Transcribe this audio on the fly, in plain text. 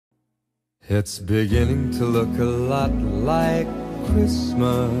It's beginning to look a lot like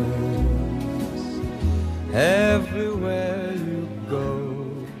Christmas everywhere you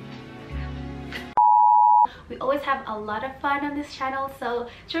go. We always have a lot of fun on this channel, so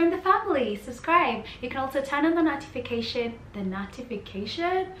join the family, subscribe. You can also turn on the notification. The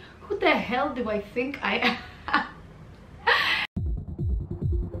notification? Who the hell do I think I am?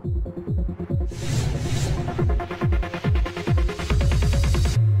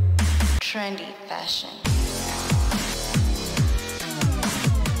 Trendy fashion.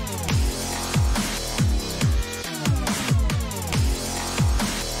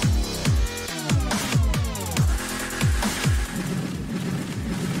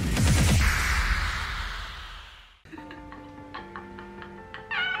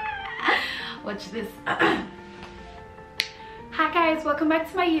 Watch this. Hi guys, welcome back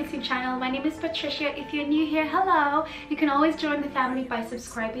to my YouTube channel. My name is Patricia. If you're new here, hello. You can always join the family by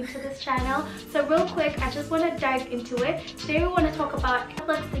subscribing to this channel. So real quick, I just want to dive into it. Today we want to talk about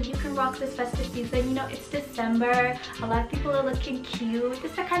looks that you can rock this festive season. You know, it's December. A lot of people are looking cute.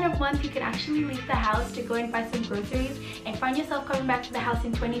 It's the kind of month you can actually leave the house to go and buy some groceries and find yourself coming back to the house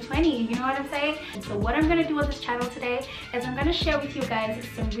in 2020. You know what I'm saying? And so what I'm going to do on this channel today is I'm going to share with you guys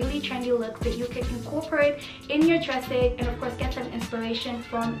some really trendy looks that you can incorporate in your dressing, and of course get some inspiration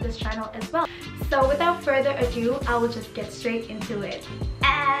from this channel as well. So without further ado, I will just get straight into it.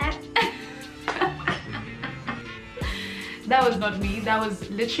 That was not me, that was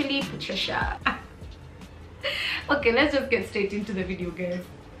literally Patricia. Okay, let's just get straight into the video, guys.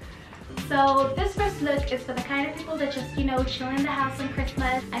 So this first look is for the kind of people that just, you know, chill in the house on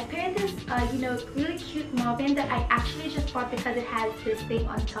Christmas. I paired this, you know, really cute marvin that I actually just bought because it has this thing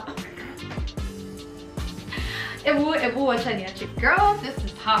on top. Girl, this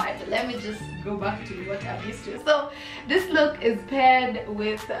is hard. Let me just go back to what I'm used to. So this look is paired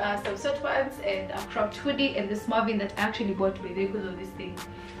with some sweatpants and a cropped hoodie and this marvin that I actually bought by the because of this thing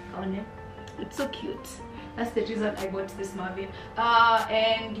on it. It's so cute. That's the reason I bought this marvin.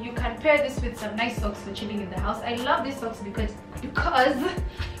 And you can pair this with some nice socks for chilling in the house. I love these socks because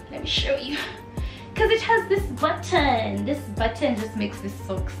let me show you. Because it has this button. This button just makes these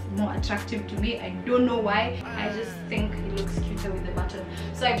socks more attractive to me. I don't know why. I just think it looks cuter with the button.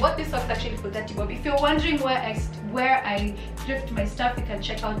 So I bought these socks actually for 30 bob. If you're wondering where I thrift my stuff, you can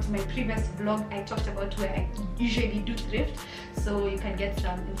check out my previous vlog. I talked about where I usually do thrift. So you can get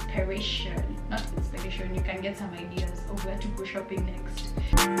some inspiration. Not inspiration, you can get some ideas of where to go shopping next.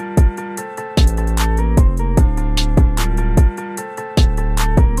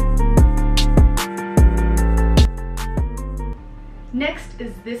 Next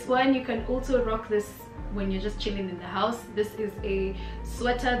is this one. You can also rock this when you're just chilling in the house. This is a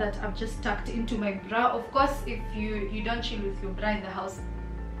sweater that I've just tucked into my bra. Of course, if you don't chill with your bra in the house,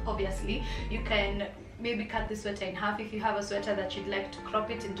 obviously you can maybe cut this sweater in half. If you have a sweater that you'd like to crop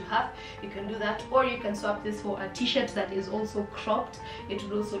it into half, you can do that, or you can swap this for a t-shirt that is also cropped. It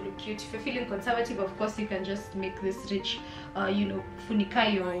will also look cute. If you're feeling conservative, of course you can just make this rich, you know,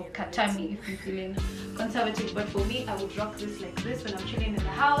 funikayo katami if you're feeling conservative. But for me, I would rock this like this when I'm chilling in the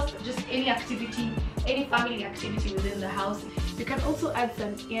house. Just any activity, any family activity within the house. You can also add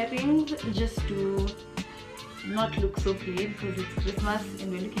some earrings just to not look so plain because it's Christmas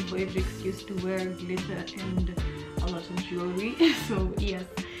and we're looking for every excuse to wear glitter and a lot of jewelry. So yes,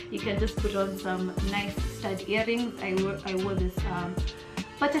 you can just put on some nice stud earrings. I wore this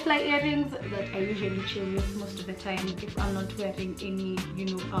butterfly earrings that I usually chill with most of the time if I'm not wearing any,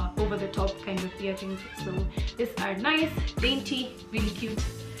 you know, over the top kind of earrings. So these are nice, dainty, really cute.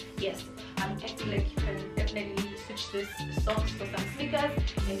 Yes, I feel like you can definitely switch this socks for some sneakers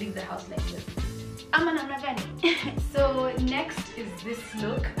and leave the house like this. So next is this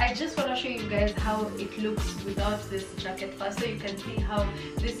look. I just want to show you guys how it looks without this jacket first, so you can see how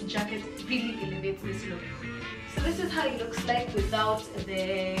this jacket really elevates this look. So this is how it looks like without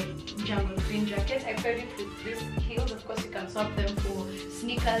the jungle green jacket. I paired it with these heels. Of course you can swap them for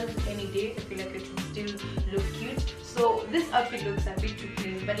sneakers any day. I feel like it will still look cute. So this outfit looks a bit too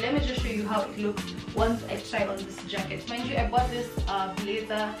plain, but let me just show you how it looks once I try on this jacket. Mind you, I bought this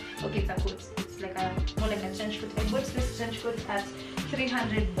blazer. Okay, it's a coat. It's like more like a trench coat. I bought this trench coat at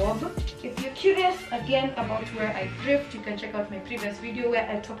 300 bob. If you're curious again about where I thrift, you can check out my previous video where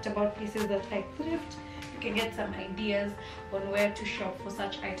I talked about places that I thrift. You can get some ideas on where to shop for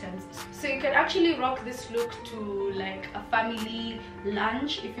such items. So you can actually rock this look to like a family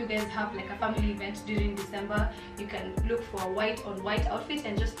lunch. If you guys have like a family event during December, you can look for a white on white outfit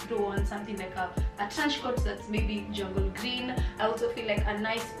and just throw on something like a trench coat that's maybe jungle green. I also feel like a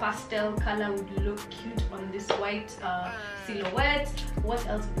nice pastel color would look cute on this white silhouette. What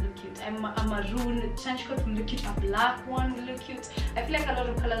else would look cute? A maroon trench coat will look cute, a black one will look cute. I feel like a lot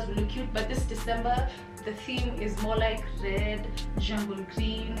of colors will look cute, but this December the theme is more like red, jungle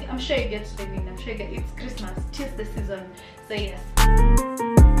green. I'm sure you get what I mean. I'm sure you get, it's Christmas, 'tis the season. So yes.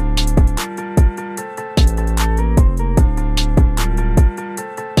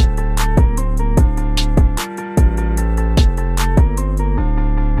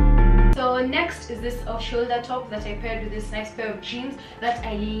 So next is this off-shoulder top that I paired with this nice pair of jeans that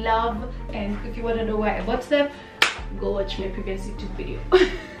I love. And if you want to know where I bought them, go watch my previous YouTube video.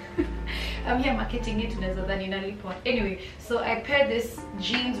 I'm here marketing it anyway. So I paired this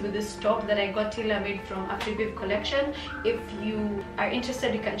jeans with this top that I got tailor-made from Festive collection. If you are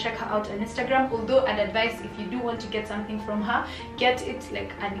interested, you can check her out on Instagram. Although I'd advise, if you do want to get something from her, get it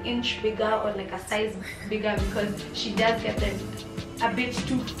like an inch bigger or like a size bigger, because she does get them a bit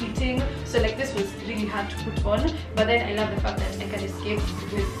too fitting. So like this was really hard to put on, but then I love the fact that I can escape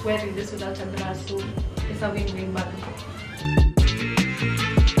with wearing this without a bra, so it's a win-win bag.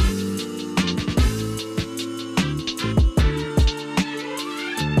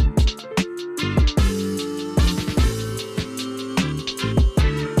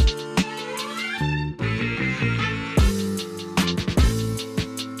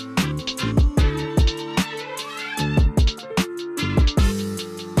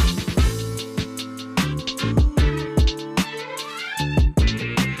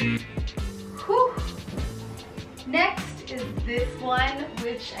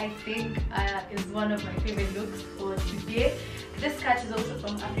 Which I think is one of my favorite looks for today. This skirt is also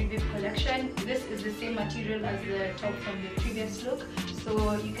from a previous collection. This is the same material as the top from the previous look,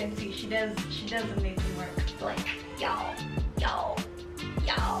 so you can see she does amazing work. Like yo.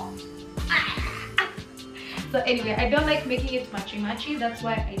 So anyway, I don't like making it matchy. That's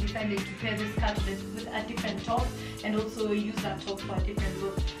why I decided to pair this skirt with a different top and also use that top for a different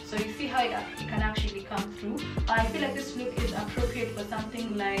look. So you see how it can actually come through. I feel like this look is appropriate for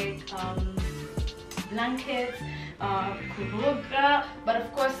something like blankets, kuroga, but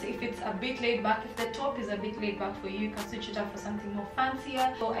of course if it's a bit laid back, if the top is a bit laid back for you, you can switch it up for something more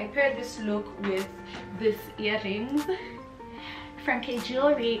fancier. So I paired this look with this earrings from K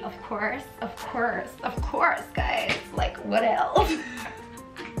Jewelry, of course, guys. Like, what else?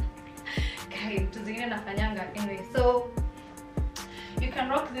 Anyway, so you can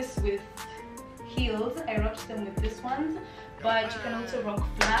rock this with heels. I rocked them with this ones, but you can also rock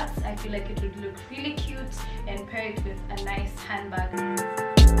flats. I feel like it would look really cute and pair it with a nice handbag.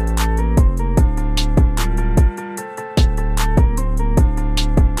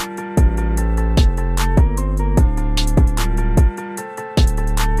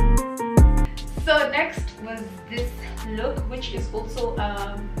 Look, which is also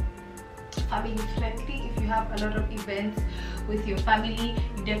family friendly. If you have a lot of events with your family,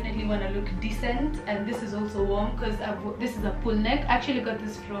 you definitely want to look decent. And this is also warm because this is a pull neck. I actually got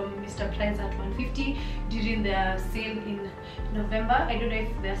this from Mr. Price at 150 during their sale in November. I don't know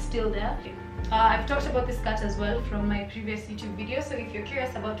if they're still there. I've talked about this skirt as well from my previous YouTube video, so if you're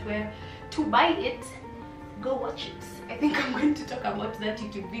curious about where to buy it, go watch it. I think I'm going to talk about that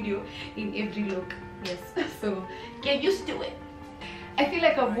YouTube video in every look. Yes, so get used to it. I feel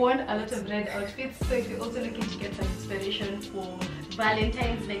like I've worn a lot of red outfits, so if you're also looking to get some inspiration for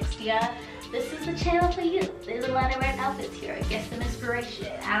Valentine's next year, this is the channel for you. There's a lot of red outfits here. Get some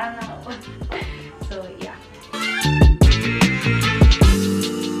inspiration. I don't know. So yeah.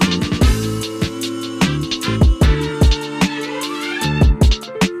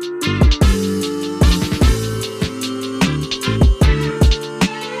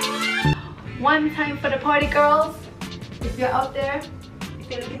 One time for the party girls. If you're out there, if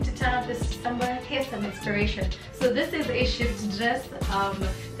you're looking to turn up this December, here's some inspiration. So this is a shift dress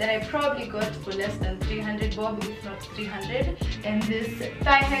that I probably got for less than 300 bob, if not 300. And this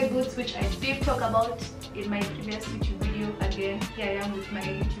thigh-high boots, which I did talk about in my previous YouTube video. Again, here I am with my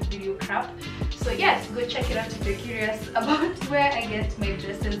YouTube video crap. So yes, go check it out if you're curious about where I get my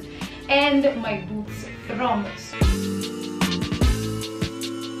dresses and my boots from.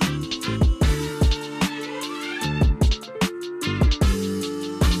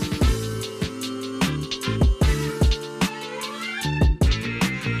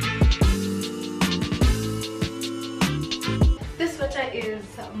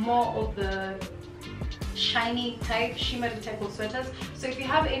 More of the shiny type, shimmery type of sweaters. So if you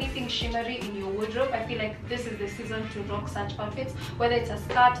have anything shimmery in your wardrobe, I feel like this is the season to rock such outfits, whether it's a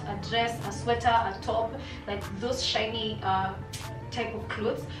skirt, a dress, a sweater, a top. Like those shiny type of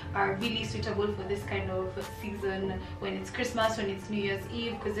clothes are really suitable for this kind of season, when it's Christmas, when it's New Year's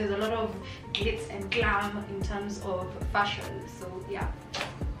Eve, because there's a lot of glitz and glam in terms of fashion. So yeah.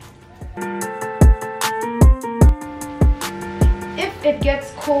 If it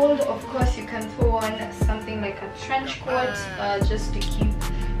gets cold, of course you can throw on something like a trench coat, just to keep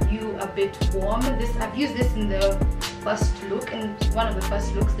you a bit warm. I've used this in the first look, in one of the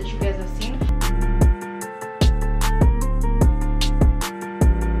first looks that you guys have seen.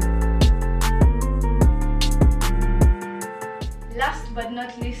 Last but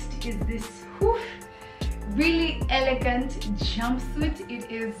not least is this really elegant jumpsuit.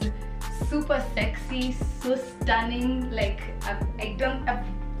 It is super sexy, so stunning. Like I'm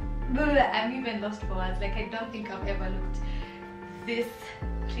even lost for words. Like I don't think I've ever looked this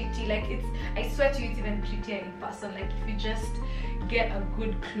pretty. Like I swear to you, it's even prettier in person. Like if you just get a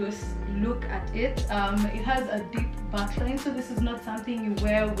good close look at it. It has a deep backline, so this is not something you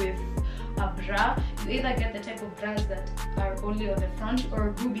wear with a bra. You either get the type of bras that are only on the front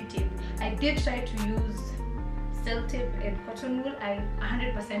or booby tape. I did try to use cell tape and cotton wool. I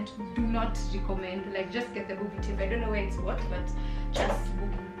 100% do not recommend. Like just get the booby tape. I don't know where it's what, but just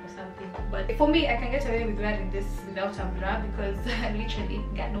Google or something. But for me, I can get away with wearing this without a bra because I literally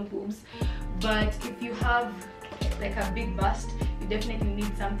got no boobs. But if you have like a big bust, you definitely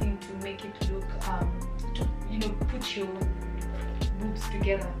need something to make it look to put your boobs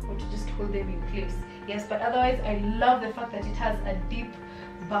together, or to just hold them in place. Yes, but otherwise I love the fact that it has a deep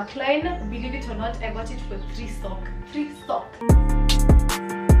backline. Believe it or not, I got it for 3 socks.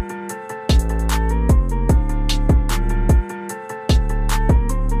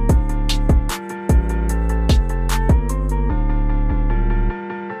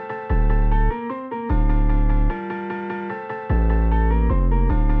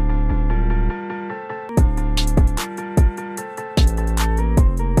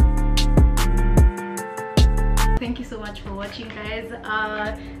 Thank you so much for watching, guys.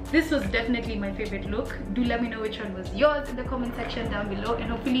 This was definitely my favorite look. Do let me know which one was yours in the comment section down below, and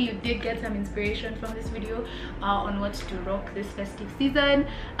hopefully you did get some inspiration from this video on what to rock this festive season.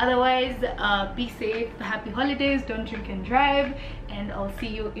 Otherwise, be safe, happy holidays, don't drink and drive, and I'll see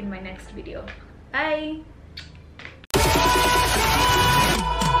you in my next video. Bye.